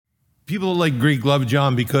People like Greek love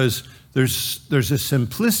John because there's a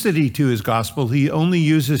simplicity to his gospel. He only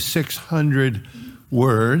uses 600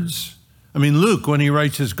 words. I mean, Luke, when he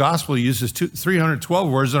writes his gospel, he uses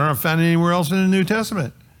 312 words that aren't found anywhere else in the New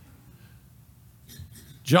Testament.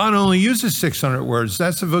 John only uses 600 words.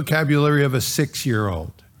 That's the vocabulary of a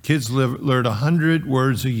 6-year-old. Kids learn 100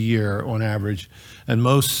 words a year on average, and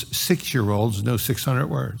most 6-year-olds know 600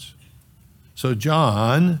 words. So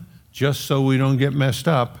John, just so we don't get messed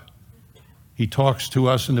up, he talks to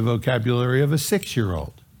us in the vocabulary of a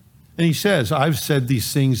 6-year-old. And he says, I've said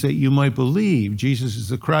these things that you might believe Jesus is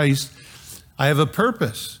the Christ. I have a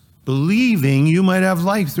purpose. Believing you might have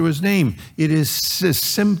life through his name. It is as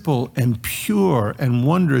simple and pure and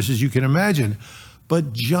wondrous as you can imagine.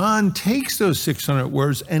 But John takes those 600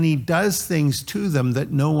 words and he does things to them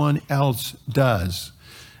that no one else does.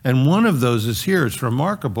 And one of those is here. It's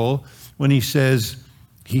remarkable when he says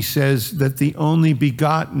that the only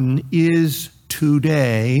begotten is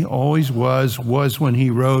today, always was when he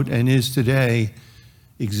wrote, and is today,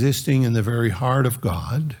 existing in the very heart of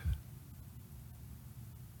God.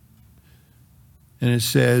 And it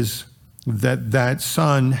says that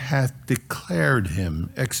Son hath declared him,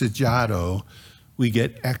 exegeto, we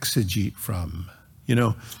get exegete from.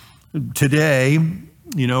 Today,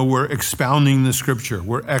 we're expounding the scripture.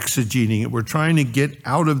 We're exegeting it. We're trying to get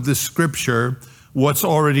out of the scripture what's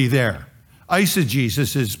already there.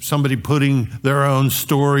 Eisegesis is somebody putting their own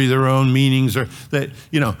story, their own meanings, or that,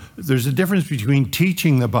 there's a difference between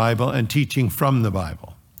teaching the Bible and teaching from the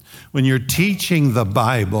Bible. When you're teaching the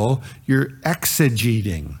Bible, you're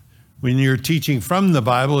exegeting. When you're teaching from the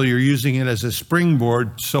Bible, you're using it as a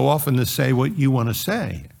springboard so often to say what you want to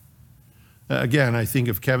say. Again, I think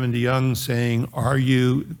of Kevin DeYoung saying,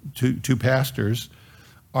 to pastors,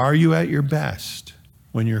 are you at your best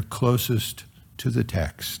when you're closest to the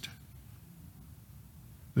text?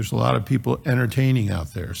 There's a lot of people entertaining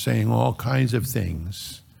out there saying all kinds of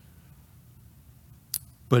things.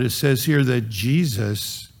 But it says here that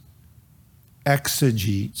Jesus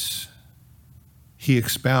exegetes, he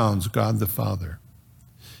expounds God the Father.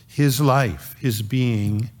 His life, his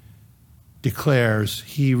being declares,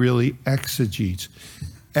 he really exegetes.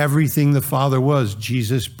 Everything the Father was,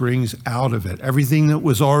 Jesus brings out of it. Everything that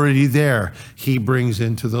was already there, he brings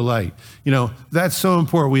into the light. That's so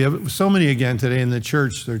important. We have so many again today in the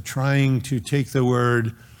church, they're trying to take the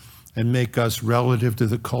word and make us relative to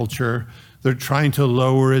the culture. They're trying to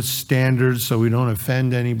lower its standards so we don't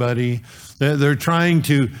offend anybody. They're trying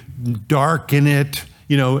to darken it,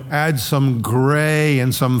 add some gray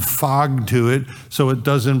and some fog to it so it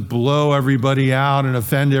doesn't blow everybody out and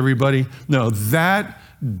offend everybody. No, that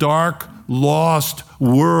dark, lost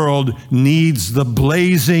world needs the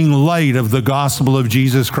blazing light of the gospel of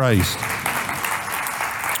Jesus Christ.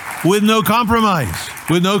 With no compromise,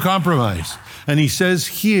 with no compromise. And he says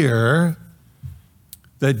here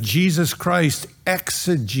that Jesus Christ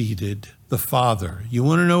exegeted the Father. You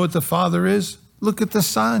want to know what the Father is? Look at the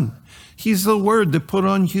Son. He's the Word that put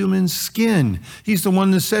on human skin. He's the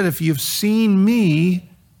one that said, if you've seen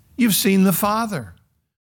me, you've seen the Father.